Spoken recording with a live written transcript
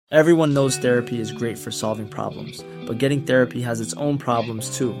Everyone knows therapy is great for solving problems, but getting therapy has its own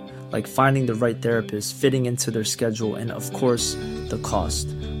problems too, like finding the right therapist, fitting into their schedule, and of course, the cost.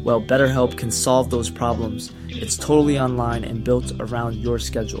 Well, BetterHelp can solve those problems. It's totally online and built around your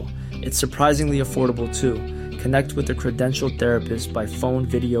schedule. It's surprisingly affordable too. Connect with a credentialed therapist by phone,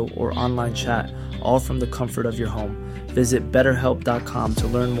 video, or online chat, all from the comfort of your home. Visit BetterHelp.com to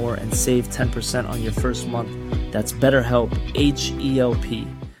learn more and save 10% on your first month. That's BetterHelp, H-E-L-P.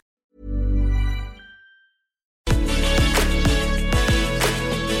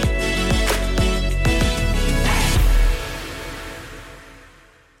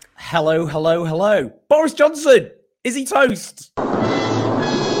 Hello, hello, hello. Boris Johnson, is he toast? There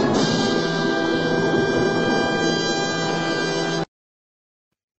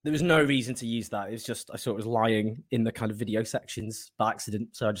was no reason to use that. It was just, I saw it was lying in the kind of video sections by accident.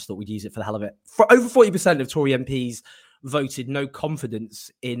 So I just thought we'd use it for the hell of it. For over 40% of Tory MPs voted no confidence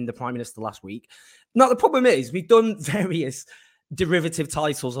in the Prime Minister last week. Now, the problem is we've done various derivative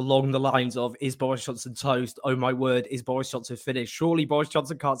titles along the lines of, is Boris Johnson toast? Oh my word, is Boris Johnson finished? Surely Boris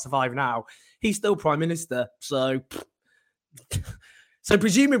Johnson can't survive now. He's still Prime Minister. So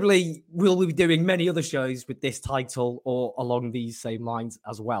presumably we'll be doing many other shows with this title or along these same lines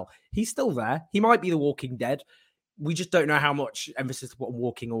as well. He's still there. He might be the Walking Dead. We just don't know how much emphasis to put on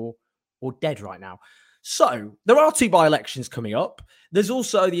walking or dead right now. So there are 2 by-elections coming up. There's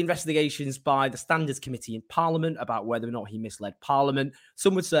also the investigations by the Standards Committee in Parliament about whether or not he misled Parliament.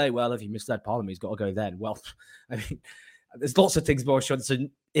 Some would say, well, if he misled Parliament, he's got to go then. Well, I mean, there's lots of things Boris Johnson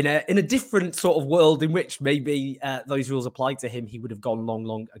in a different sort of world in which maybe those rules applied to him, he would have gone long,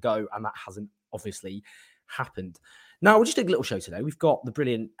 long ago, and that hasn't obviously happened. Now, we'll just take a little show today. We've got the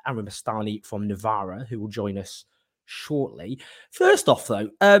brilliant Aaron Bastani from Navarra, who will join us shortly. First off,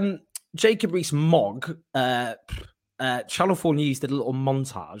 though, Jacob Rees-Mogg, Channel 4 News did a little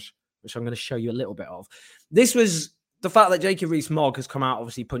montage, which I'm going to show you a little bit of. This was the fact that Jacob Rees-Mogg has come out,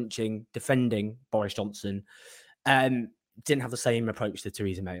 obviously defending Boris Johnson, didn't have the same approach to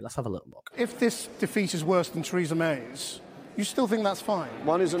Theresa May. Let's have a little look. If this defeat is worse than Theresa May's, you still think that's fine?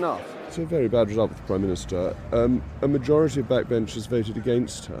 One is enough. It's a very bad result for the Prime Minister. A majority of backbenchers voted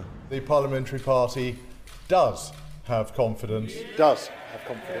against her. The Parliamentary Party does have confidence. Does have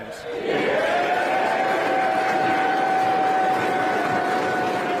confidence.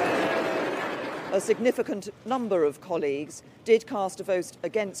 A significant number of colleagues did cast a vote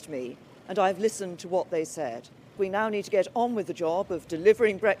against me, and I've listened to what they said. We now need to get on with the job of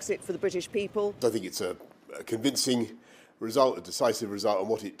delivering Brexit for the British people. I think it's a convincing result, a decisive result, and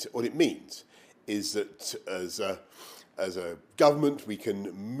what it means is that as a government we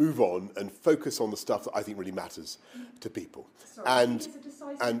can move on and focus on the stuff that I think really matters to people. Let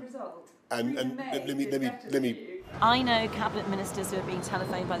me. I know cabinet ministers who are being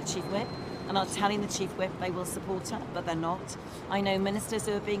telephoned by the chief whip and are telling the chief whip they will support her, but they're not. I know ministers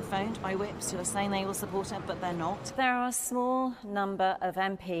who are being phoned by whips who are saying they will support her, but they're not. There are a small number of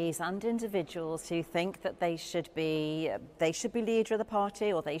MPs and individuals who think that they should be leader of the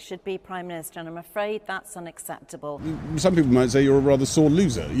party or they should be Prime Minister, and I'm afraid that's unacceptable. Some people might say you're a rather sore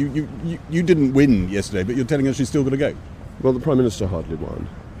loser. You didn't win yesterday, but you're telling us she's still going to go. Well, the Prime Minister hardly won.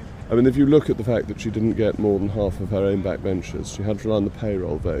 I mean, if you look at the fact that she didn't get more than half of her own backbenchers, she had to rely on the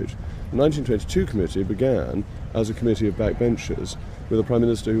payroll vote. The 1922 committee began as a committee of backbenchers with a Prime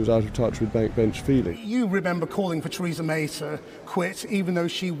Minister who was out of touch with backbench feeling. You remember calling for Theresa May to quit, even though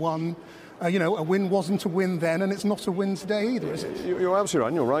she won. A win wasn't a win then, and it's not a win today either, is it? You're absolutely right,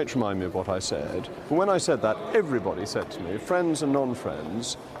 and you're right to remind me of what I said. But when I said that, everybody said to me, friends and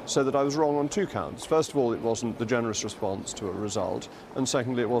non-friends, said that I was wrong on 2 counts. First of all, it wasn't the generous response to a result, and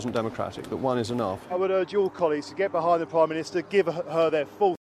secondly, it wasn't democratic, that one is enough. I would urge your colleagues to get behind the Prime Minister, give her their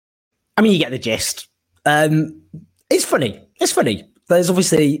full... I mean, you get the gist. It's funny. There's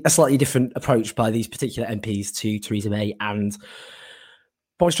obviously a slightly different approach by these particular MPs to Theresa May and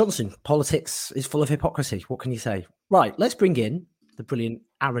Boris Johnson. Politics is full of hypocrisy. What can you say? Right, let's bring in the brilliant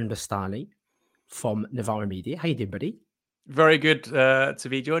Aaron Bastani from Navarra Media. How you doing, buddy? Very good to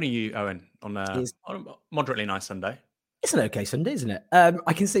be joining you, Owen, on a moderately nice Sunday. It's an okay Sunday, isn't it?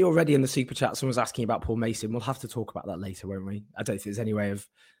 I can see already in the super chat someone's asking about Paul Mason. We'll have to talk about that later, won't we? I don't think there's any way of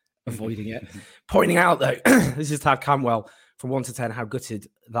avoiding it. Pointing out, though, this is Tad Camwell from 1 to 10, how gutted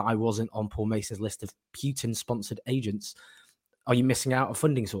that I wasn't on Paul Mason's list of Putin-sponsored agents. Are you missing out a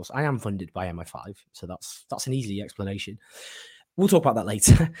funding source? I am funded by MI5, so that's an easy explanation. We'll talk about that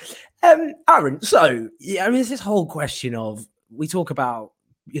later. Aaron, so, yeah, I mean, it's this whole question of, we talk about,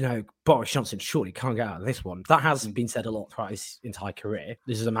 Boris Johnson surely can't get out of this one. That has been said a lot throughout his entire career.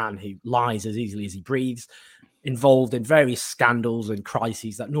 This is a man who lies as easily as he breathes. involved in various scandals and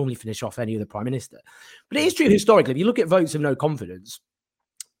crises that normally finish off any other prime minister. But it is true historically, if you look at votes of no confidence,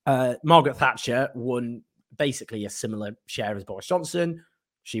 Margaret Thatcher won basically a similar share as Boris Johnson.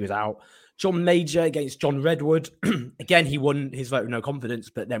 She was out. John Major against John Redwood. Again, he won his vote of no confidence,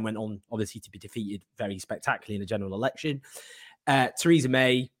 but then went on, obviously, to be defeated very spectacularly in a general election. Theresa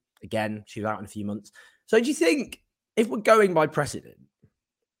May, again, she was out in a few months. So do you think, if we're going by precedent,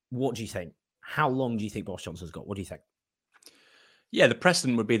 what do you think? How long do you think Boris Johnson's got? What do you think? Yeah, the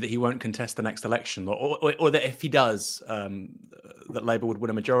precedent would be that he won't contest the next election, or that if he does, that Labour would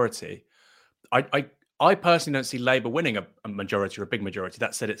win a majority. I personally don't see Labour winning a majority or a big majority.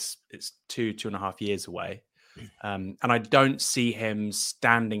 That said, it's 2.5 years away. And I don't see him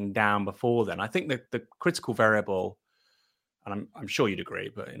standing down before then. I think the critical variable, and I'm sure you'd agree,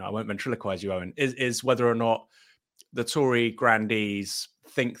 but I won't ventriloquize you, Owen, is whether or not the Tory grandees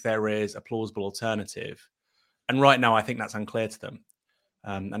think there is a plausible alternative. And right now, I think that's unclear to them.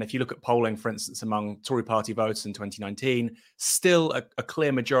 And if you look at polling, for instance, among Tory party voters in 2019, still a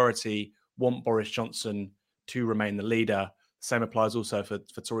clear majority want Boris Johnson to remain the leader. The same applies also for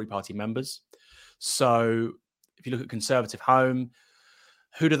Tory party members. So if you look at Conservative Home,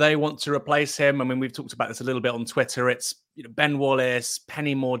 who do they want to replace him? I mean, we've talked about this a little bit on Twitter. It's Ben Wallace,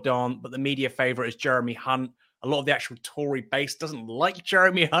 Penny Mordaunt, but the media favourite is Jeremy Hunt. A lot of the actual Tory base doesn't like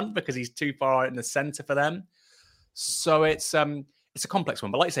Jeremy Hunt because he's too far in the centre for them. So it's a complex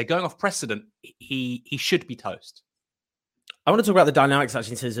one. But like you say, going off precedent, he should be toast. I want to talk about the dynamics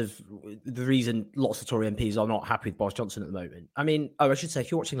actually in terms of the reason lots of Tory MPs are not happy with Boris Johnson at the moment. I mean, I should say, if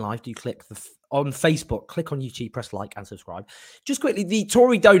you're watching live, do click on Facebook, click on YouTube, press like and subscribe. Just quickly, the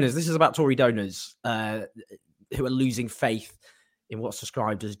Tory donors, this is about Tory donors who are losing faith in what's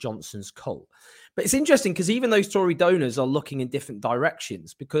described as Johnson's cult. But it's interesting because even those Tory donors are looking in different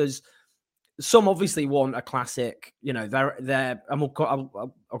directions, because some obviously want a classic, they're and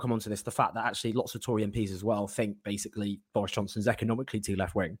I'll come on to this, the fact that actually lots of Tory MPs as well think basically Boris Johnson's economically too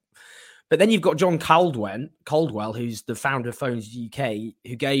left wing. But then you've got John Caldwell, who's the founder of Phones UK,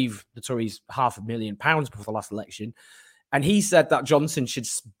 who gave the Tories £500,000 before the last election. And he said that Johnson should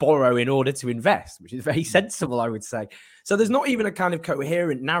borrow in order to invest, which is very sensible, I would say. So there's not even a kind of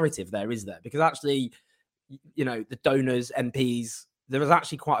coherent narrative there, is there? Because actually, the donors, MPs, there is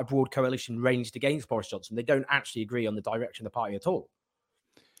actually quite a broad coalition ranged against Boris Johnson. They don't actually agree on the direction of the party at all.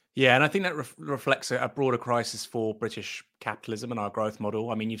 Yeah, and I think that reflects a broader crisis for British capitalism and our growth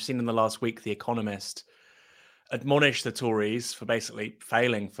model. I mean, you've seen in the last week, The Economist admonish the Tories for basically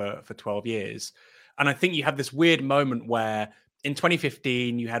failing for 12 years. And I think you have this weird moment where in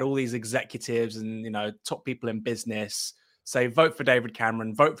 2015, you had all these executives and, top people in business say, vote for David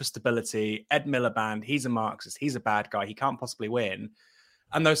Cameron, vote for stability, Ed Miliband, he's a Marxist, he's a bad guy, he can't possibly win.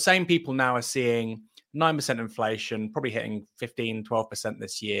 And those same people now are seeing 9% inflation, probably hitting 15, 12%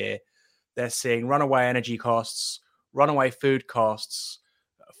 this year. They're seeing runaway energy costs, runaway food costs,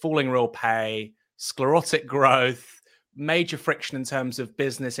 falling real pay, sclerotic growth, major friction in terms of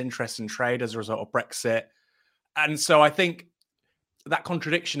business interest and trade as a result of Brexit. And so I think that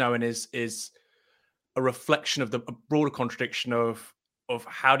contradiction, Owen, is a reflection of the broader contradiction of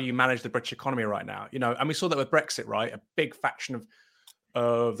how do you manage the British economy right now? And we saw that with Brexit, right? A big faction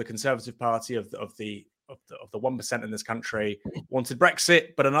of the Conservative Party, of the 1% in this country wanted Brexit,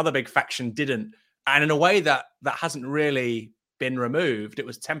 but another big faction didn't. And in a way that hasn't really been removed, it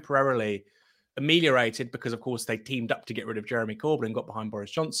was temporarily ameliorated because, of course, they teamed up to get rid of Jeremy Corbyn and got behind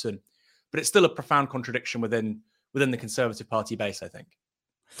Boris Johnson. But it's still a profound contradiction within the Conservative Party base, I think.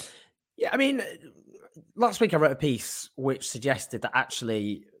 Yeah, I mean, last week I wrote a piece which suggested that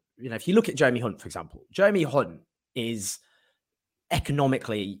actually, if you look at Jeremy Hunt, for example, Jeremy Hunt is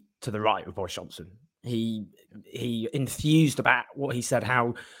economically to the right of Boris Johnson. He enthused about what he said,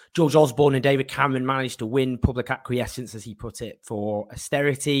 how George Osborne and David Cameron managed to win public acquiescence, as he put it, for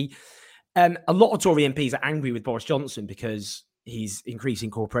austerity. A lot of Tory MPs are angry with Boris Johnson because he's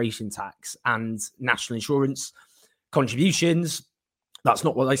increasing corporation tax and national insurance contributions. That's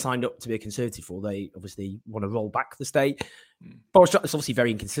not what they signed up to be a Conservative for. They obviously want to roll back the state. Boris Johnson's obviously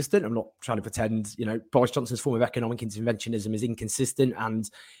very inconsistent. I'm not trying to pretend, Boris Johnson's form of economic interventionism is inconsistent and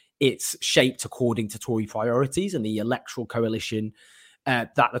it's shaped according to Tory priorities and the electoral coalition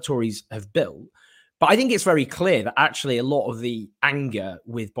that the Tories have built. But I think it's very clear that actually a lot of the anger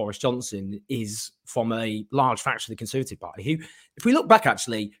with Boris Johnson is from a large faction of the Conservative Party, who, if we look back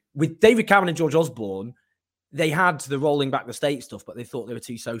actually, with David Cameron and George Osborne, they had the rolling back the state stuff, but they thought they were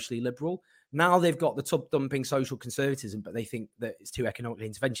too socially liberal. Now they've got the tub-dumping social conservatism, but they think that it's too economically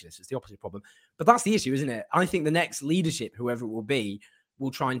interventionist. It's the opposite problem. But that's the issue, isn't it? I think the next leadership, whoever it will be,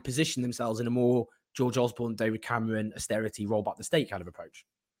 will try and position themselves in a more George Osborne, David Cameron, austerity, roll back the state kind of approach.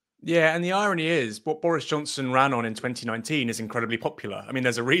 Yeah, and the irony is what Boris Johnson ran on in 2019 is incredibly popular. I mean,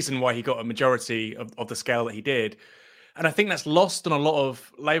 there's a reason why he got a majority of the scale that he did. And I think that's lost on a lot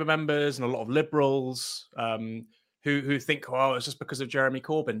of Labour members and a lot of Liberals who think, oh, it's just because of Jeremy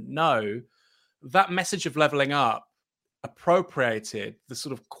Corbyn. No, that message of levelling up appropriated the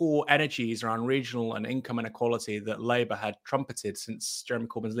sort of core energies around regional and income inequality that Labour had trumpeted since Jeremy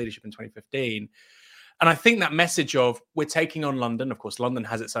Corbyn's leadership in 2015. And I think that message of we're taking on London, of course, London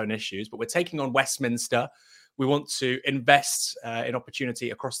has its own issues, but we're taking on Westminster. We want to invest in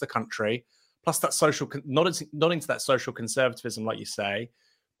opportunity across the country, plus that nodding to that social conservatism, like you say,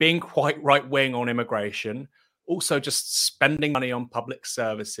 being quite right-wing on immigration, also just spending money on public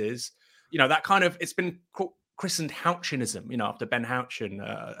services. You know, that kind of, it's been christened Houchianism, you know, after Ben Houchin,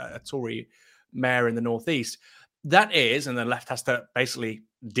 a Tory mayor in the Northeast. That is, and the left has to basically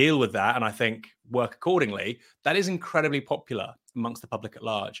deal with that and I think work accordingly. That is incredibly popular amongst the public at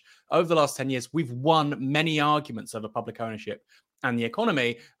large. Over the last 10 years, we've won many arguments over public ownership and the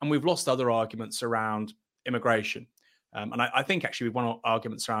economy, and we've lost other arguments around immigration. And I think actually we've won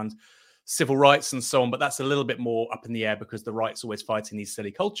arguments around civil rights and so on, but that's a little bit more up in the air because the right's always fighting these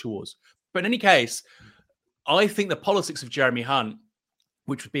silly culture wars. But in any case, I think the politics of Jeremy Hunt,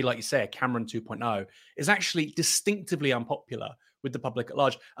 which would be, like you say, a Cameron 2.0, is actually distinctively unpopular with the public at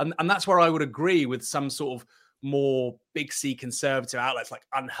large. And that's where I would agree with some sort of more big C conservative outlets like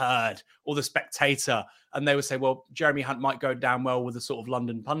Unheard or The Spectator. And they would say, well, Jeremy Hunt might go down well with the sort of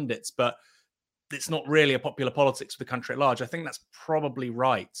London pundits, but it's not really a popular politics for the country at large. I think that's probably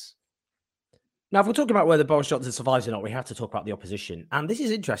right. Now, if we're talking about whether Boris Johnson survives or not, we have to talk about the opposition. And this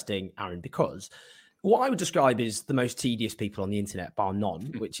is interesting, Aaron, because what I would describe is the most tedious people on the internet, bar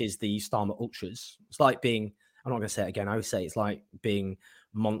none, which is the Starmer ultras. It's like being, I'm not going to say it again, I would say it's like being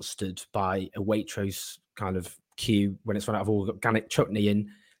monstered by a Waitrose kind of queue when it's run out of organic chutney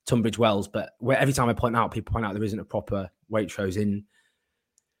in Tunbridge Wells. But where every time I point out, people point out there isn't a proper Waitrose in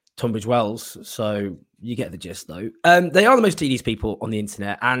Tunbridge Wells. So you get the gist, though. They are the most tedious people on the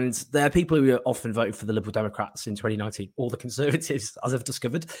internet, and they're people who often voted for the Liberal Democrats in 2019, or the Conservatives, as I've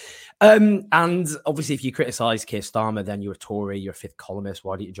discovered. And obviously, if you criticise Keir Starmer, then you're a Tory, you're a fifth columnist.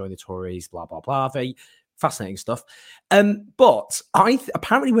 Why don't you join the Tories? Blah, blah, blah. Very fascinating stuff. But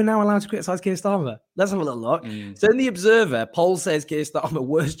apparently we're now allowed to criticise Keir Starmer. Let's have a little look. So in The Observer, poll says Keir Starmer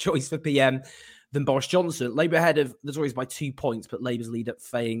worst choice for PM than Boris Johnson. Labour ahead of the Tories by 2 points, but Labour's leader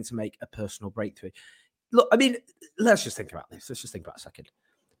failing to make a personal breakthrough. Look, I mean, let's just think about this. Let's just think about a second.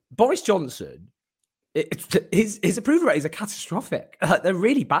 Boris Johnson, his approval ratings are catastrophic. They're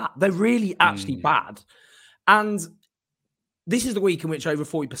really bad. They're really actually bad. And this is the week in which over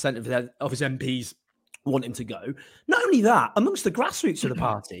 40% of his MPs want him to go. Not only that, amongst the grassroots of the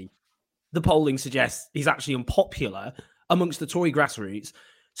party, the polling suggests he's actually unpopular amongst the Tory grassroots.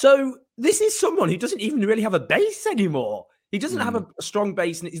 So this is someone who doesn't even really have a base anymore. He doesn't have a strong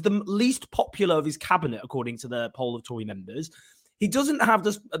base, and he's the least popular of his cabinet, according to the poll of Tory members. He doesn't have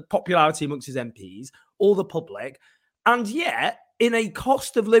this popularity amongst his MPs or the public. And yet, in a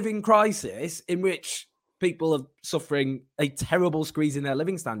cost of living crisis in which people are suffering a terrible squeeze in their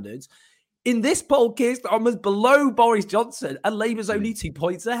living standards, in this poll, Keir Starmer's below Boris Johnson, and Labour's only 2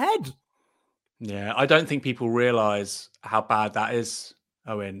 points ahead. Yeah, I don't think people realise how bad that is,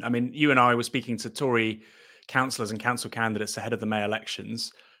 Owen. I mean, you and I were speaking to Tory councillors and council candidates ahead of the May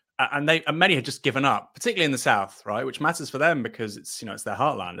elections, and many had just given up, particularly in the south, right? Which matters for them because it's their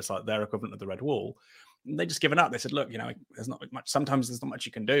heartland. It's like their equivalent of the Red Wall. And they just given up. They said, look, there's not much. Sometimes there's not much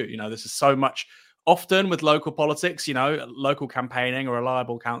you can do. This is so much. Often with local politics, local campaigning, a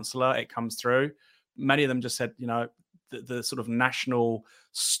reliable councillor, it comes through. Many of them just said, the sort of national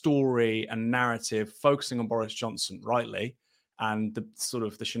story and narrative focusing on Boris Johnson rightly, and the sort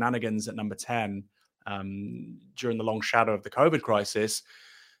of the shenanigans at number 10 during the long shadow of the COVID crisis,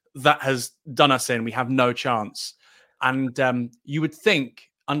 that has done us in. We have no chance. And you would think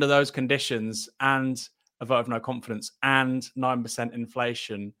under those conditions and a vote of no confidence and 9%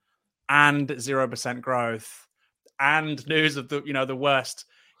 inflation and 0% growth and news of the worst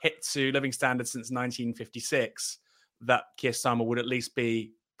hit to living standards since 1956, that Keir Starmer would at least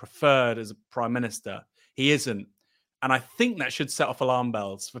be preferred as a prime minister. He isn't. And I think that should set off alarm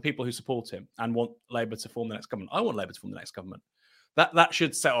bells for people who support him and want Labour to form the next government. I want Labour to form the next government. That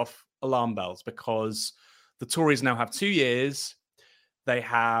should set off alarm bells because the Tories now have 2 years. They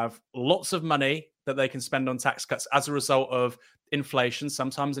have lots of money that they can spend on tax cuts as a result of inflation.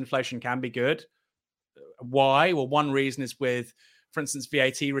 Sometimes inflation can be good. Why? Well, one reason is with For instance,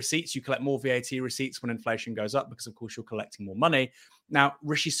 VAT receipts. You collect more VAT receipts when inflation goes up because, of course, you're collecting more money. Now,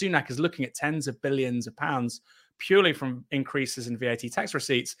 Rishi Sunak is looking at tens of billions of pounds purely from increases in VAT tax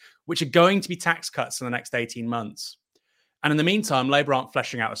receipts, which are going to be tax cuts in the next 18 months. And in the meantime, Labour aren't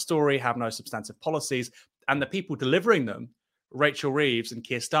fleshing out a story, have no substantive policies, and the people delivering them, Rachel Reeves and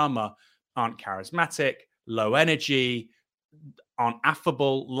Keir Starmer, aren't charismatic, low energy, aren't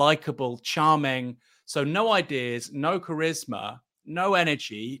affable, likable, charming. So no ideas, no charisma, no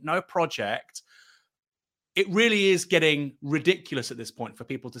energy, no project. It really is getting ridiculous at this point for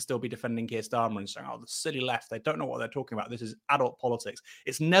people to still be defending Keir Starmer and saying, oh, the silly left, they don't know what they're talking about. This is adult politics.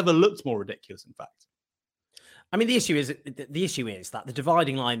 It's never looked more ridiculous, in fact. I mean, the issue is that the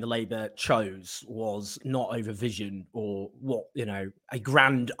dividing line the Labour chose was not over vision or what, a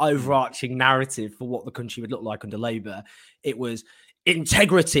grand overarching narrative for what the country would look like under Labour. It was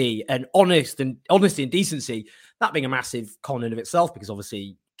integrity and honesty and decency. That being a massive con in of itself, because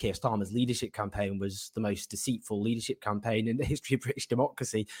obviously Keir Starmer's leadership campaign was the most deceitful leadership campaign in the history of British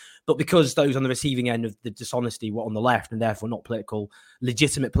democracy. But because those on the receiving end of the dishonesty were on the left and therefore not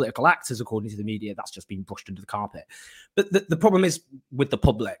legitimate political actors, according to the media, that's just been brushed under the carpet. But the problem is with the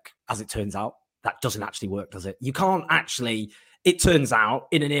public, as it turns out, that doesn't actually work, does it? You can't actually, it turns out,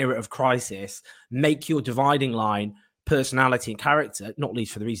 in an era of crisis, make your dividing line personality and character, not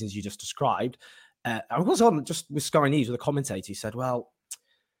least for the reasons you just described. I was on just with Sky News with a commentator who said, well,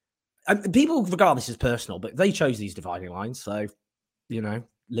 people regard this as personal, but they chose these dividing lines, so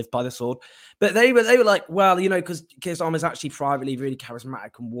live by the sword. But they were like, well, because Keir Starmer is actually privately really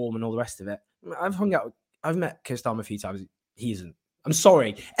charismatic and warm and all the rest of it. I've met Keir Starmer a few times. He isn't. I'm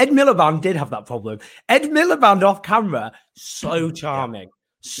sorry. Ed Miliband did have that problem. Ed Miliband off camera, so charming,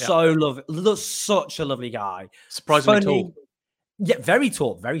 so lovely, such a lovely guy, surprisingly tall. Yeah, very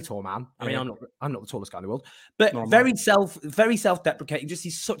tall man. I mean, I'm not the tallest guy in the world, but very self-deprecating. Just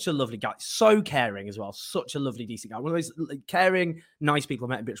he's such a lovely guy, so caring as well. Such a lovely, decent guy. One of those caring, nice people I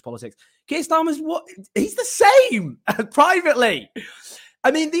met in British politics. Keir Starmer's he's the same privately. I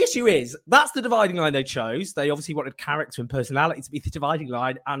mean, the issue is that's the dividing line they chose. They obviously wanted character and personality to be the dividing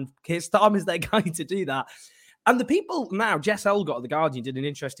line, and Keir Starmer's their guy to do that. And the people now, Jess Elgott of The Guardian did an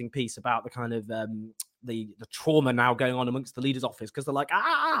interesting piece about the kind of the trauma now going on amongst the leader's office, because they're like,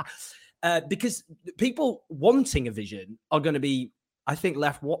 because people wanting a vision are going to be, I think,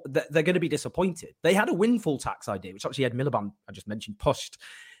 they're going to be disappointed. They had a windfall tax idea, which actually Ed Miliband, I just mentioned, pushed.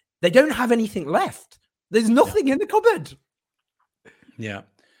 They don't have anything left. There's nothing in the cupboard. Yeah.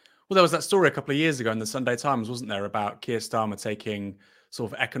 Well, there was that story a couple of years ago in the Sunday Times, wasn't there, about Keir Starmer taking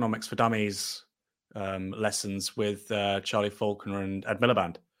sort of economics for dummies lessons with Charlie Faulkner and Ed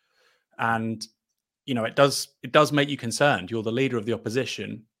Miliband. And, it does make you concerned. You're the leader of the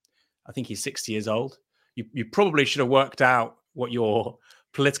opposition. I think he's 60 years old. You probably should have worked out what your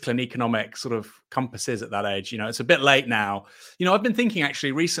political and economic sort of compass is at that age. It's a bit late now. I've been thinking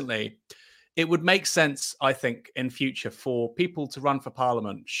actually recently, it would make sense, I think, in future for people to run for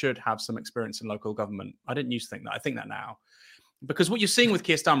parliament should have some experience in local government. I didn't used to think that. I think that now. Because what you're seeing with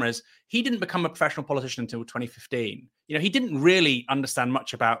Keir Starmer is he didn't become a professional politician until 2015. He didn't really understand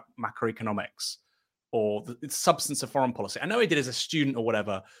much about macroeconomics or the substance of foreign policy. I know he did as a student or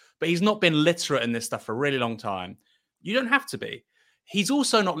whatever, but he's not been literate in this stuff for a really long time. You don't have to be. He's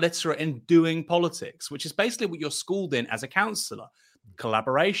also not literate in doing politics, which is basically what you're schooled in as a councillor.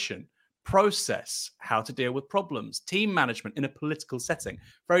 Collaboration, process, how to deal with problems, team management in a political setting.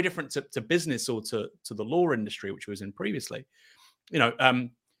 Very different to business or to the law industry, which was in previously.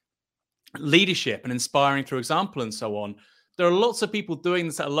 Leadership and inspiring through example and so on. There are lots of people doing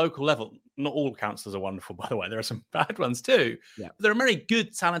this at a local level. Not all councillors are wonderful, by the way. There are some bad ones too. Yeah. But there are many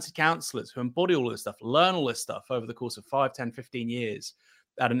good, talented councillors who embody all this stuff, learn all this stuff over the course of 5, 10, 15 years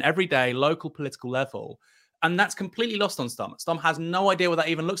at an everyday local political level. And that's completely lost on Starmer. Starmer has no idea what that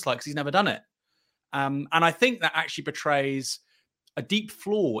even looks like because he's never done it. And I think that actually betrays a deep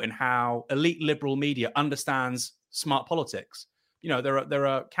flaw in how elite liberal media understands smart politics. There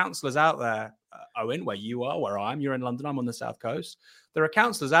are councillors out there, Owen, where you are, where I am. You're in London, I'm on the South Coast. There are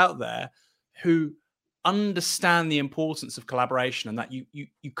councillors out there who understand the importance of collaboration and that you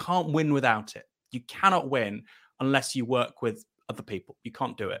can't win without it. You cannot win unless you work with other people. You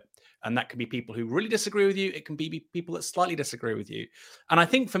can't do it. And that can be people who really disagree with you. It can be people that slightly disagree with you. And I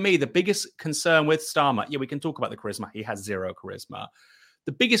think for me, the biggest concern with Starmer, we can talk about the charisma. He has zero charisma.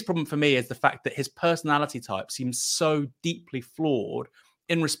 The biggest problem for me is the fact that his personality type seems so deeply flawed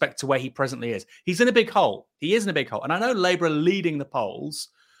in respect to where he presently is. He's in a big hole. He is in a big hole. And I know Labour are leading the polls.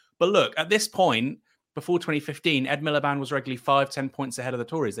 But look, at this point, before 2015, Ed Miliband was regularly 5-10 points ahead of the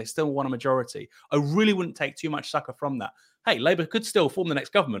Tories. They still won a majority. I really wouldn't take too much succor from that. Hey, Labour could still form the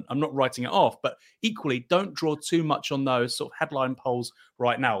next government. I'm not writing it off, but equally, don't draw too much on those sort of headline polls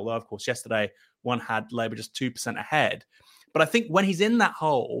right now. Although, of course, yesterday one had Labour just 2% ahead. But I think when he's in that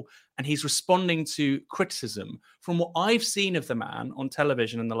hole and he's responding to criticism, from what I've seen of the man on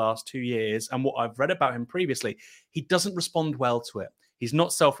television in the last 2 years and what I've read about him previously, he doesn't respond well to it. He's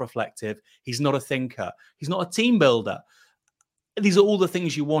not self-reflective. He's not a thinker. He's not a team builder. These are all the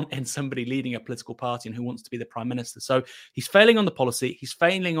things you want in somebody leading a political party and who wants to be the prime minister. So he's failing on the policy. He's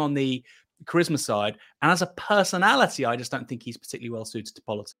failing on the charisma side. And as a personality, I just don't think he's particularly well suited to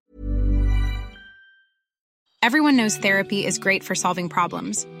politics. Everyone knows therapy is great for solving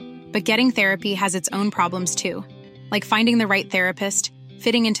problems, but getting therapy has its own problems too, like finding the right therapist,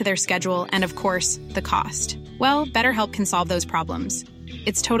 fitting into their schedule, and of course, the cost. Well, BetterHelp can solve those problems.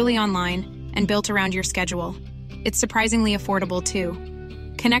 It's totally online and built around your schedule. It's surprisingly affordable too.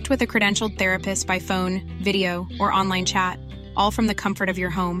 Connect with a credentialed therapist by phone, video, or online chat, all from the comfort of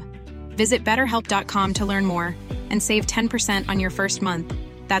your home. Visit BetterHelp.com to learn more and save 10% on your first month.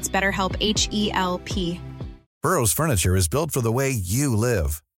 That's BetterHelp, H-E-L-P. Burrow's furniture is built for the way you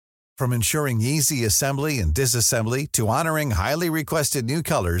live. From ensuring easy assembly and disassembly to honoring highly requested new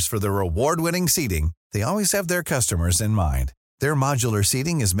colors for their award-winning seating, they always have their customers in mind. Their modular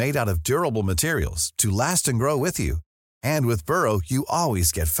seating is made out of durable materials to last and grow with you. And with Burrow, you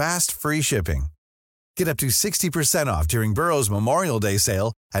always get fast, free shipping. Get up to 60% off during Burrow's Memorial Day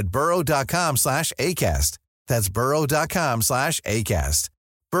sale at burrow.com/ACAST. That's burrow.com/ACAST.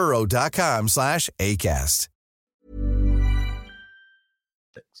 burrow.com/ACAST.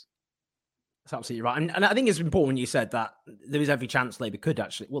 That's absolutely right. And I think it's important when you said that there is every chance Labour could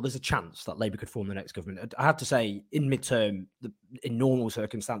actually, well, there's a chance that Labour could form the next government. I have to say, in midterm, in normal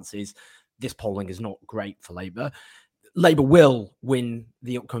circumstances, this polling is not great for Labour. Labour will win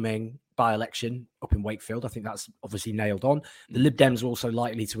the upcoming by-election up in Wakefield. I think that's obviously nailed on. The Lib Dems are also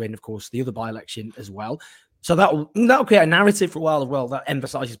likely to win, of course, the other by-election as well. So that'll create a narrative for a while as well that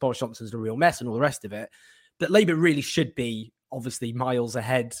emphasises Boris Johnson's the real mess and all the rest of it. But Labour really should be obviously miles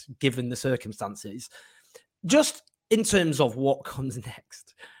ahead given the circumstances. Just in terms of what comes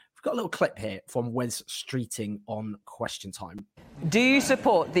next, we've got a little clip here from Wes Streeting on Question Time. Do you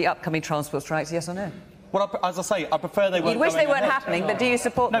support the upcoming transport strikes, yes or no? Well, as I say, I prefer they weren't. You wish they weren't happening, but do you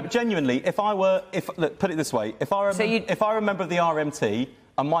support them? No, but genuinely, look, put it this way, if I were a member of the RMT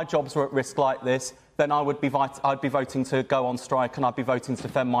and my jobs were at risk like this, then I'd be voting to go on strike and I'd be voting to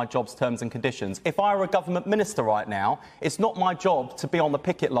defend my job's terms and conditions. If I were a government minister right now, it's not my job to be on the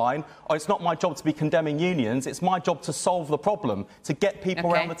picket line, or it's not my job to be condemning unions. It's my job to solve the problem, to get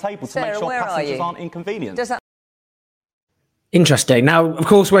people around the table, to make sure passengers aren't inconvenienced. Interesting. Now, of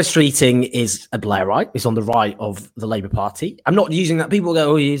course, Wes Streeting is a Blairite. He's on the right of the Labour Party. I'm not using that. People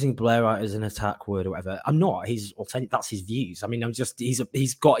go, "Oh, you're using Blairite as an attack word or whatever." I'm not. He's authentic. That's his views. I mean, he's a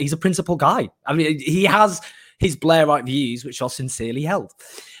principled guy. I mean, he has his Blairite views, which are sincerely held.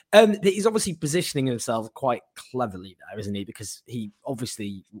 He's obviously positioning himself quite cleverly there, isn't he? Because he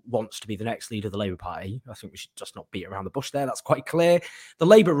obviously wants to be the next leader of the Labour Party. I think we should just not beat around the bush there. That's quite clear. The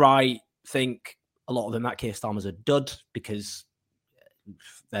Labour right think a lot of them that Keir Starmer's a dud because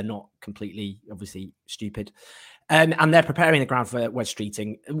they're not completely, obviously, stupid. And they're preparing the ground for Wes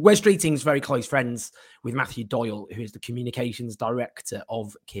Streeting. Wes Streeting's very close friends with Matthew Doyle, who is the communications director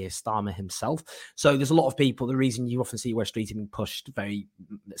of Keir Starmer himself. So there's a lot of people. The reason you often see Wes Streeting pushed very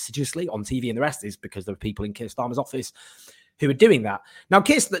assiduously on TV and the rest is because there are people in Keir Starmer's office who are doing that. Now,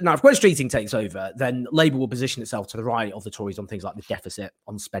 if Wes Streeting takes over, then Labour will position itself to the right of the Tories on things like the deficit,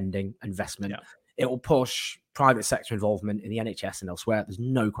 on spending, investment. Yeah. It will push private sector involvement in the NHS and elsewhere. There's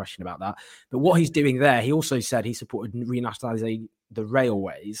no question about that. But what he's doing there, he also said he supported renationalising the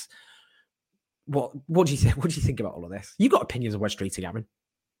railways. What do you think? What do you think about all of this? You've got opinions on Wes Streeting, Aaron.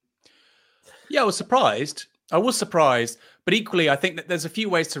 Yeah, I was surprised, but equally, I think that there's a few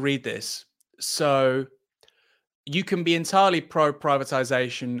ways to read this. So you can be entirely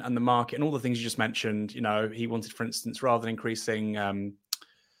pro-privatisation and the market and all the things you just mentioned. You know, he wanted, for instance, rather than increasing,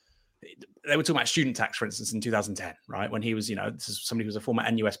 they were talking about student tax, for instance, in 2010, right? When he was, this is somebody who was a former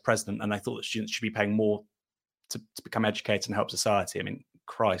NUS president, and they thought that students should be paying more to become educated and help society. I mean,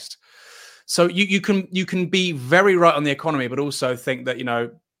 Christ. So you can be very right on the economy, but also think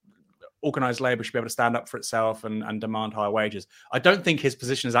that, organised labour should be able to stand up for itself and demand higher wages. I don't think his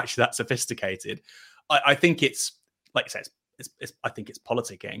position is actually that sophisticated. I think it's, like you said, I think it's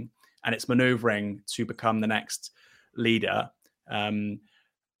politicking and it's manoeuvring to become the next leader.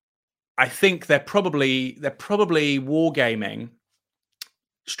 I think they're probably wargaming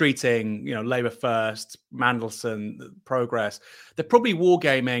Streeting, Labour First, Mandelson, Progress, they're probably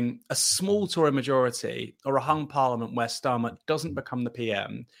wargaming a small Tory majority or a hung parliament where Starmer doesn't become the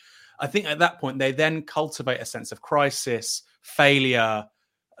PM. I think at that point, they then cultivate a sense of crisis, failure.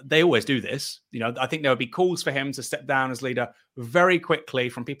 They always do this. I think there would be calls for him to step down as leader very quickly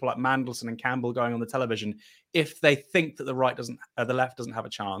from people like Mandelson and Campbell going on the television if they think that the left doesn't have a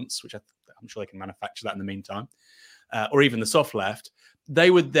chance, which I'm sure they can manufacture that in the meantime, or even the soft left.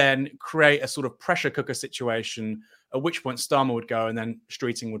 They would then create a sort of pressure cooker situation, at which point Starmer would go and then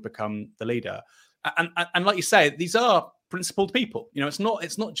Streeting would become the leader. And like you say, these are principled people. It's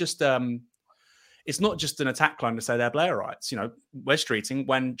not just an attack line to say they're Blairites. Wes Streeting,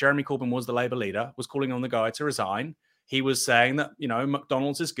 when Jeremy Corbyn was the Labour leader, was calling on the guy to resign. He was saying that,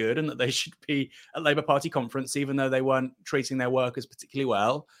 McDonald's is good and that they should be at Labour Party conference, even though they weren't treating their workers particularly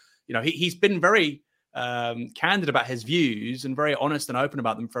well. He's been very candid about his views and very honest and open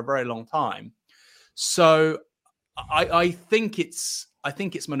about them for a very long time. So I think it's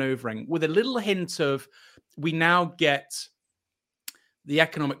manoeuvring with a little hint of, we now get the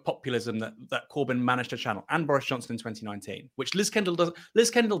economic populism that Corbyn managed to channel, and Boris Johnson in 2019, which Liz Kendall doesn't. Liz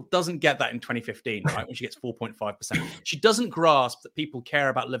Kendall doesn't get that in 2015, right? When she gets 4.5%. She doesn't grasp that people care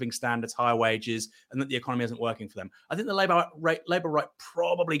about living standards, higher wages, and that the economy isn't working for them. I think the Labour right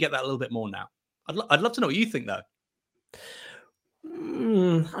probably get that a little bit more now. I'd love to know what you think, though.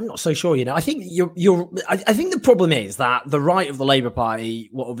 I'm not so sure. I think I think the problem is that the right of the Labour Party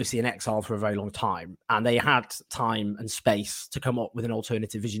were obviously in exile for a very long time, and they had time and space to come up with an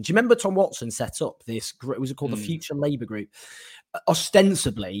alternative vision. Do you remember Tom Watson set up this? Was it called the Future Labour Group?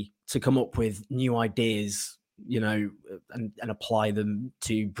 Ostensibly to come up with new ideas, and apply them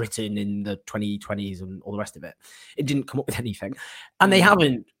to Britain in the 2020s and all the rest of it. It didn't come up with anything, and they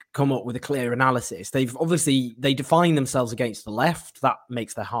haven't come up with a clear analysis. They define themselves against the left. That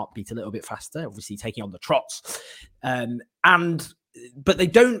makes their heart beat a little bit faster, obviously taking on the Trots. But they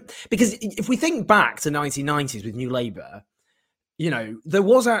don't, because if we think back to 1990s with New Labour, there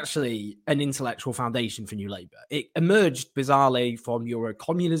was actually an intellectual foundation for New Labour. It emerged bizarrely from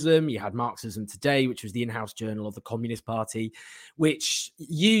Eurocommunism. You had Marxism Today, which was the in-house journal of the Communist Party, which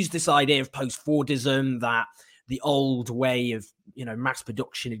used this idea of post-Fordism, that the old way of mass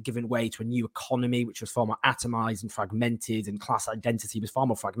production had given way to a new economy, which was far more atomized and fragmented, and class identity was far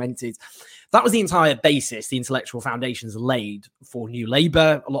more fragmented. That was the entire basis, the intellectual foundations laid for New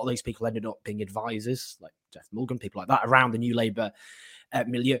Labour. A lot of those people ended up being advisors, like Jeff Mulgan, people like that, around the New Labour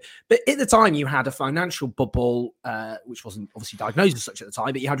milieu. But at the time, you had a financial bubble, which wasn't obviously diagnosed as such at the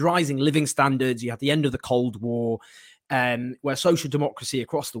time, but you had rising living standards, you had the end of the Cold War, where social democracy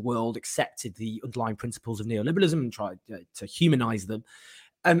across the world accepted the underlying principles of neoliberalism and tried to humanize them.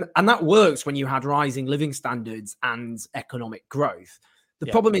 And that works when you had rising living standards and economic growth. The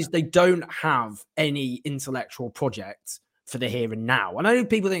problem is they don't have any intellectual project for the here and now. And I know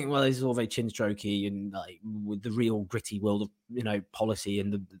people think, well, this is all very chin-strokey, and with the real gritty world of policy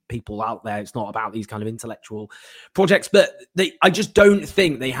and the people out there, it's not about these kind of intellectual projects. But I just don't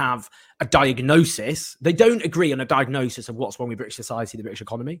think they have a diagnosis. They don't agree on a diagnosis of what's wrong with British society, the British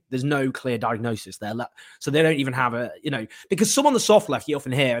economy. There's no clear diagnosis there. So they don't even have because some on the soft left, you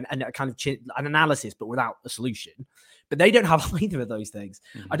often hear and a kind of an analysis, but without a solution. But they don't have either of those things.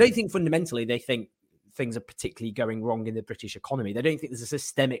 Mm-hmm. I don't think fundamentally they think things are particularly going wrong in the British economy. They don't think there's a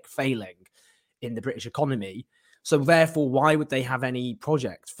systemic failing in the British economy. So therefore, why would they have any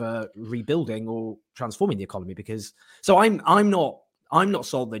project for rebuilding or transforming the economy? I'm not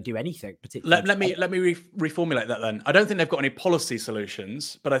sold they do anything particularly. Let me reformulate that then. I don't think they've got any policy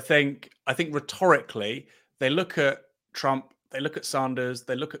solutions, but I think rhetorically they look at Trump, they look at Sanders,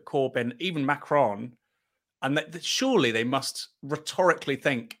 they look at Corbyn, even Macron. And surely they must rhetorically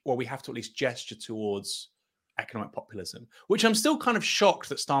think, well, we have to at least gesture towards economic populism, which I'm still kind of shocked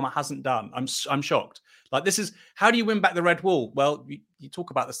that Starmer hasn't done. I'm shocked. Like, this is, how do you win back the red wall? Well, you talk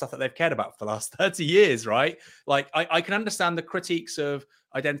about the stuff that they've cared about for the last 30 years, right? Like, I can understand the critiques of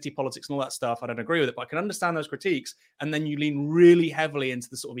identity politics and all that stuff. I don't agree with it, but I can understand those critiques. And then you lean really heavily into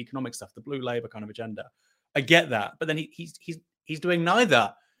the sort of economic stuff, the blue Labour kind of agenda. I get that. But then he's doing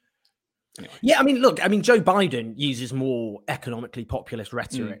neither. Anyway. Yeah, Joe Biden uses more economically populist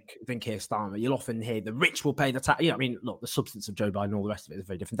rhetoric than Keir Starmer. You'll often hear the rich will pay the tax. The substance of Joe Biden and all the rest of it is a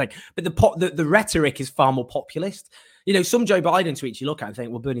very different thing. But the rhetoric is far more populist. Some Joe Biden tweets you look at and think,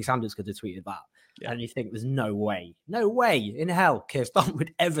 well, Bernie Sanders could have tweeted that. Yeah. And you think there's no way in hell Keir Starmer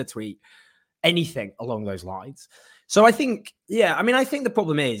would ever tweet anything along those lines. So I think, I think the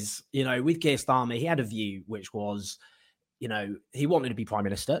problem is, with Keir Starmer, he had a view which was, he wanted to be prime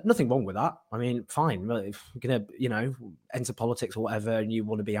minister. Nothing wrong with that. I mean, fine. If you're going to, enter politics or whatever and you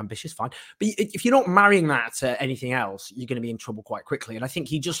want to be ambitious, fine. But if you're not marrying that to anything else, you're going to be in trouble quite quickly. And I think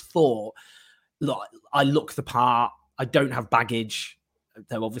he just thought, look, I look the part. I don't have baggage.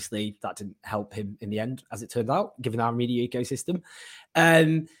 Though obviously that didn't help him in the end, as it turned out, given our media ecosystem.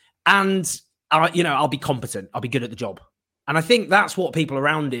 And I'll be competent. I'll be good at the job. And I think that's what people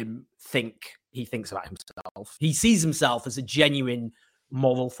around him think he thinks about himself. He sees himself as a genuine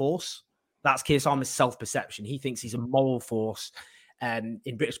moral force. That's Keir Starmer's self-perception. He thinks he's a moral force in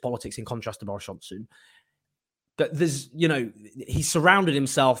British politics, in contrast to Boris Johnson. But he surrounded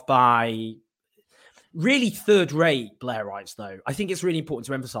himself by really third-rate Blairites, though. I think it's really important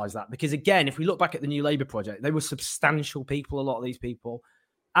to emphasise that because, again, if we look back at the New Labour project, they were substantial people, a lot of these people.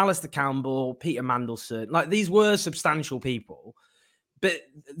 Alistair Campbell, Peter Mandelson, these were substantial people. But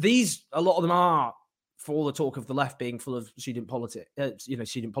a lot of them are, for all the talk of the left being full of student politics,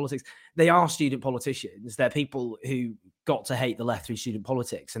 they are student politicians. They're people who got to hate the left through student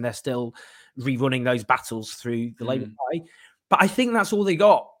politics, and they're still rerunning those battles through the Labour Party. But I think that's all they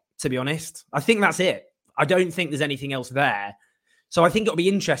got, to be honest. I think that's it. I don't think there's anything else there. So I think it'll be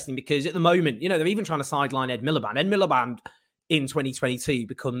interesting because at the moment, they're even trying to sideline Ed Miliband. Ed Miliband in 2022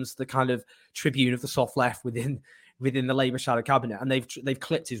 becomes the kind of tribune of the soft left within the Labour shadow cabinet, and they've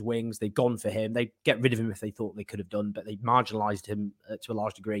clipped his wings. They've gone for him. They get rid of him if they thought they could have done, but they marginalised him to a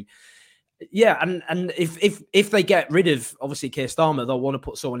large degree. Yeah, and if they get rid of obviously Keir Starmer, they'll want to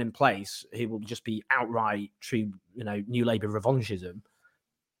put someone in place who will just be outright true, New Labour revanchism.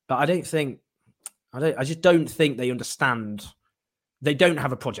 But I just don't think they understand. They don't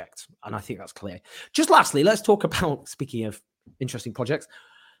have a project, and I think that's clear. Just lastly, let's talk about, speaking of interesting projects,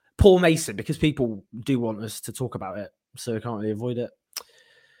 Paul Mason, because people do want us to talk about it, so I can't really avoid it.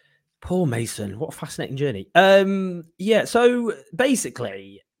 Paul Mason, what a fascinating journey. So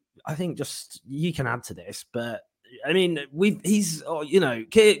basically, I think just you can add to this, but I mean,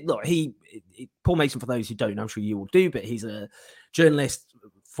 Paul Mason, for those who don't know, I'm sure you all do, but he's a journalist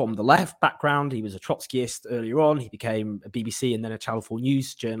from the left background. He was a Trotskyist earlier on. He became a BBC and then a Channel 4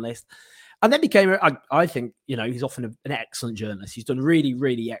 News journalist. And then became, I think, he's often an excellent journalist. He's done really,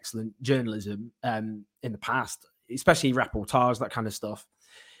 really excellent journalism in the past, especially reportage, that kind of stuff.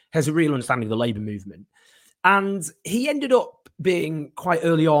 Has a real understanding of the Labour movement. And he ended up being quite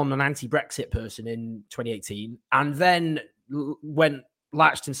early on an anti-Brexit person in 2018, and then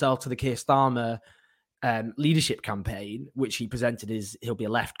latched himself to the Keir Starmer leadership campaign, which he presented as he'll be a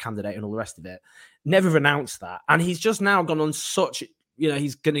left candidate and all the rest of it. Never announced that. And he's just now gone on such...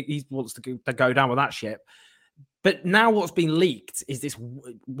 he wants to go down with that ship. But now what's been leaked is this,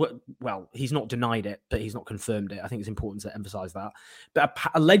 well, he's not denied it, but he's not confirmed it. I think it's important to emphasize that. But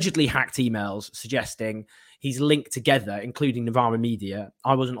allegedly hacked emails suggesting he's linked together, including Novara Media.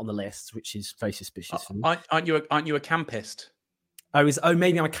 I wasn't on the list, which is very suspicious for me. Aren't you a campist?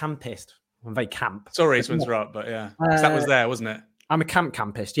 Maybe I'm a campist. I'm very camp. Sorry to interrupt, but yeah. That was there, wasn't it? I'm a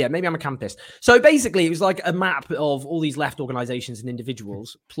campist. Yeah, maybe I'm a campist. So basically, it was like a map of all these left organizations and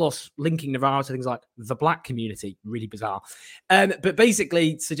individuals, plus linking Novara to things like the black community. Really bizarre. But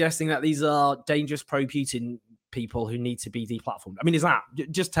basically suggesting that these are dangerous pro-Putin people who need to be deplatformed. I mean,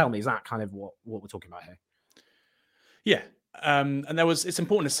 just tell me, is that kind of what we're talking about here? Yeah. And it's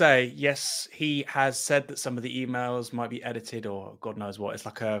important to say, yes, he has said that some of the emails might be edited or God knows what. It's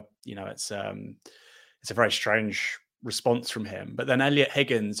like it's a very strange response from him. But then Elliot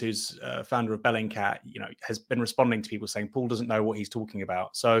Higgins, who's founder of Bellingcat, has been responding to people saying Paul doesn't know what he's talking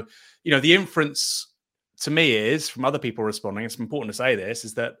about. So, the inference to me is from other people responding, it's important to say this,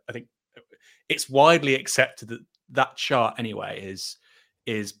 is that I think it's widely accepted that that chart anyway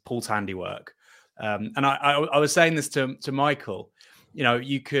is Paul's handiwork. And I was saying this to Michael,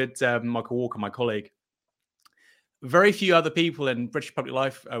 you could, Michael Walker, my colleague, very few other people in British public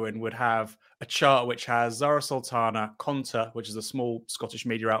life, Owen, would have a chart which has Zara Sultana, Conta, which is a small Scottish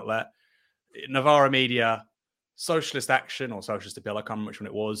media outlet, Novara Media, Socialist Action or Socialist Appeal, I can't remember which one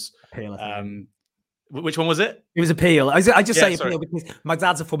it was. Appeal, which one was it? It was Appeal. I just say Appeal because my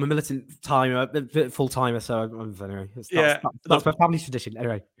dad's a former militant full-timer, so anyway, that's my family's tradition.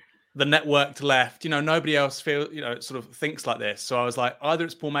 Anyway. The networked left, nobody else sort of thinks like this. So I was like, either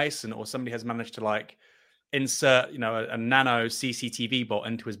it's Paul Mason or somebody has managed to insert, a nano CCTV bot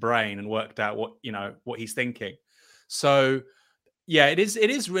into his brain and worked out what he's thinking. So yeah, it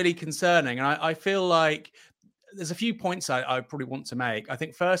is really concerning. And I feel like there's a few points I probably want to make. I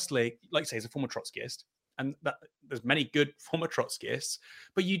think firstly, like I say, he's a former Trotskyist, and there's many good former Trotskyists,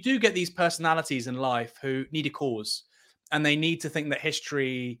 but you do get these personalities in life who need a cause and they need to think that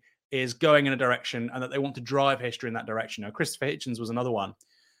history is going in a direction and that they want to drive history in that direction. Now, Christopher Hitchens was another one.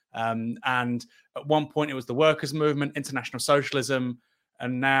 And at one point it was the workers' movement, international socialism,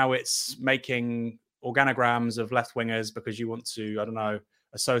 and now it's making organograms of left-wingers because you want to, I don't know,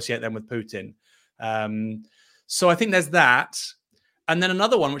 associate them with Putin. So I think there's that. And then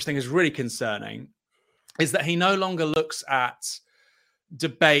another one, which I think is really concerning, is that he no longer looks at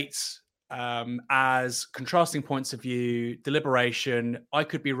debate as contrasting points of view, deliberation. I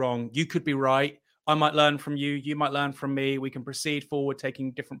could be wrong. You could be right. I might learn from you. You might learn from me. We can proceed forward,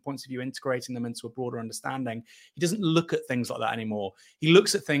 taking different points of view, integrating them into a broader understanding. He doesn't look at things like that anymore. He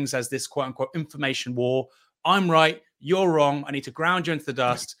looks at things as this quote unquote information war. I'm right. You're wrong. I need to ground you into the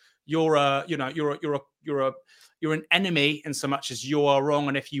dust. You're an enemy in so much as you are wrong.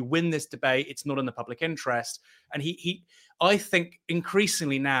 And if you win this debate, it's not in the public interest. And I think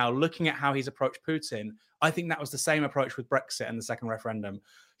increasingly now, looking at how he's approached Putin, I think that was the same approach with Brexit and the second referendum.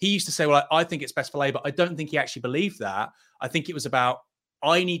 He used to say, well, I think it's best for Labour. I don't think he actually believed that. I think it was about,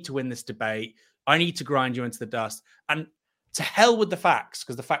 I need to win this debate. I need to grind you into the dust. And to hell with the facts,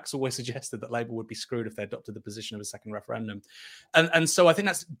 because the facts always suggested that Labour would be screwed if they adopted the position of a second referendum. And so I think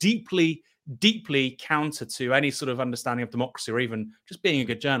that's deeply, deeply counter to any sort of understanding of democracy or even just being a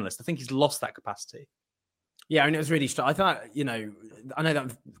good journalist. I think he's lost that capacity. Yeah, and it was really I thought, I know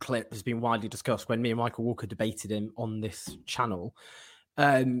that clip has been widely discussed when me and Michael Walker debated him on this channel.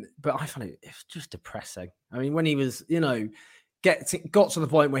 But I found it's just depressing. I mean, when he was, got to the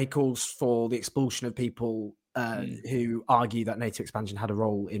point where he calls for the expulsion of people who argue that NATO expansion had a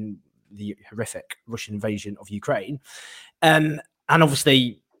role in the horrific Russian invasion of Ukraine. And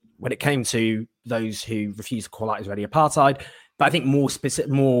obviously, when it came to those who refused to call out Israeli apartheid, but I think more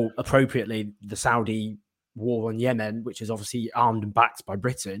appropriately, the Saudi war on Yemen, which is obviously armed and backed by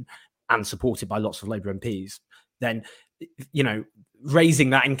Britain and supported by lots of Labour MPs, then, raising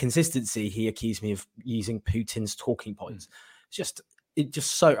that inconsistency, he accused me of using Putin's talking points. I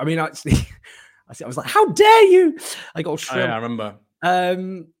was like, how dare you? I got shrill. Oh, yeah, I remember.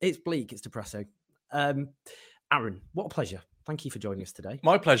 It's bleak. It's depressing. Aaron, what a pleasure. Thank you for joining us today.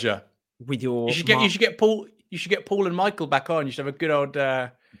 My pleasure. With your, you should get Paul and Michael back on. You should have a good old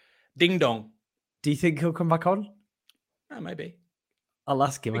ding dong. Do you think he'll come back on? Maybe. I'll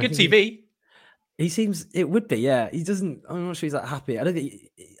ask him. Good TV. He seems it would be. Yeah, he doesn't. I'm not sure he's that happy. I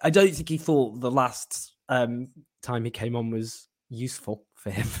don't think he thought the last time he came on was useful for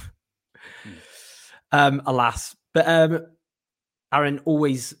him. Alas, but Aaron,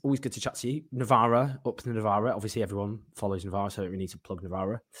 always good to chat to you. Navarra, up to Navarra. Obviously, everyone follows Navarra, so we need to plug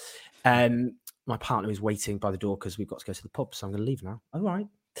Navarra. My partner is waiting by the door because we've got to go to the pub, so I'm going to leave now. All right.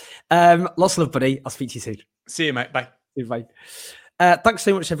 Lots of love, buddy. I'll speak to you soon. See you, mate. Bye. Bye. Thanks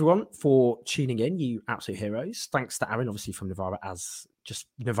so much, everyone, for tuning in. You absolute heroes. Thanks to Aaron, obviously from Navarra, as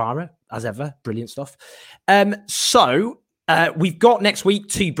ever. Brilliant stuff. So we've got next week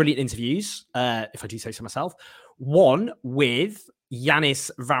 2 brilliant interviews, if I do say so myself. One with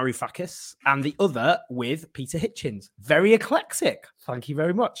Yanis Varoufakis and the other with Peter Hitchens. Very eclectic. Thank you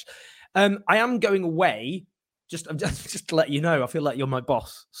very much. I am going away. Just to let you know, I feel like you're my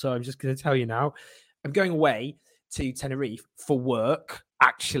boss, so I'm just going to tell you now. I'm going away to Tenerife for work.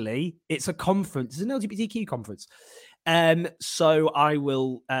 Actually, it's a conference. It's an LGBTQ conference. So I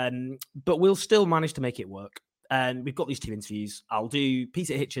will, but we'll still manage to make it work. We've got these 2 interviews. I'll do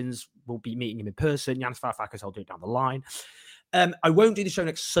Peter Hitchens. We'll be meeting him in person. Yanis Varoufakis, I'll do it down the line. I won't do the show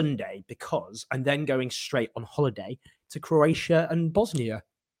next Sunday because I'm then going straight on holiday to Croatia and Bosnia,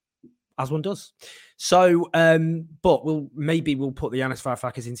 as one does. So, but we'll put the Yanis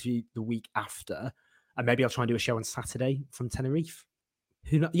Varoufakis interview the week after, and maybe I'll try and do a show on Saturday from Tenerife.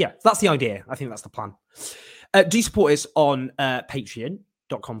 Who knows? Yeah, that's the idea. I think that's the plan. Do support us on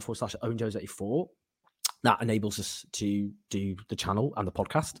patreon.com/owenjones84. That enables us to do the channel and the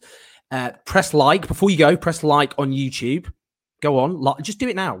podcast. Press like before you go. Press like on YouTube. Go on, just do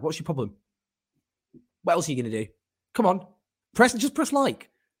it now. What's your problem? What else are you going to do? Come on, just press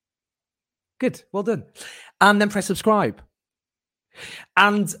like. Good, well done. And then press subscribe.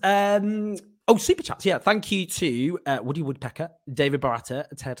 And super chats. Yeah, thank you to Woody Woodpecker, David Barata,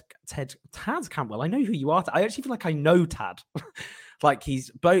 Tad Campbell. I know who you are. I actually feel like I know Tad. Like he's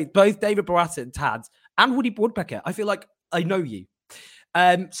both David Barata and Tad and Woody Woodpecker. I feel like I know you.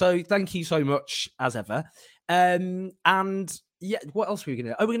 So thank you so much as ever. And yeah, what else were we going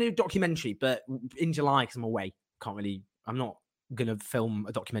to do? Oh, we're going to do a documentary, but in July because I'm away. I'm not going to film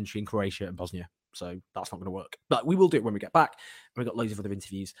a documentary in Croatia and Bosnia. So that's not going to work. But we will do it when we get back. And we've got loads of other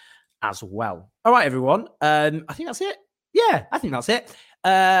interviews as well. All right, everyone. I think that's it. Yeah, I think that's it.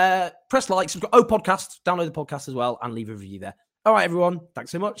 Press like, subscribe. Oh, podcast. Download the podcast as well and leave a review there. All right, everyone. Thanks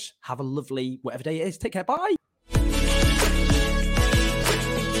so much. Have a lovely whatever day it is. Take care. Bye.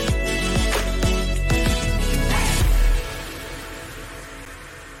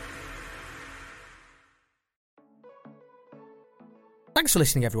 Thanks for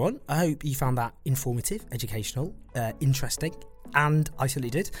listening, everyone. I hope you found that informative, educational, interesting, and I certainly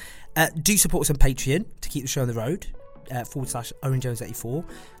did. Do support us on Patreon to keep the show on the road, /OwenJones84.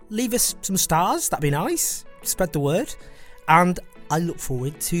 Leave us some stars, that'd be nice. Spread the word. And I look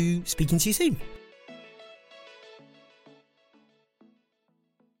forward to speaking to you soon.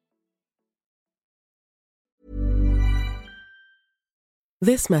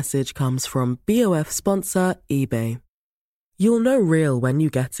 This message comes from BOF sponsor eBay. You'll know real when you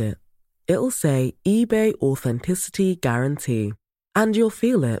get it. It'll say eBay Authenticity Guarantee. And you'll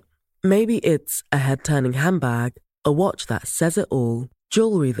feel it. Maybe it's a head-turning handbag, a watch that says it all,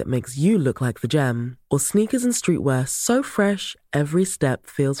 jewelry that makes you look like the gem, or sneakers and streetwear so fresh every step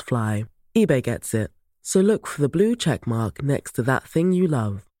feels fly. eBay gets it. So look for the blue check mark next to that thing you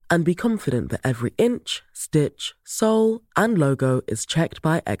love. And be confident that every inch, stitch, sole, and logo is checked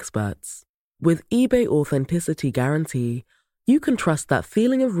by experts. With eBay Authenticity Guarantee, you can trust that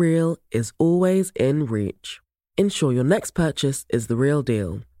feeling of real is always in reach. Ensure your next purchase is the real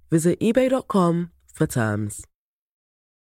deal. Visit ebay.com for terms.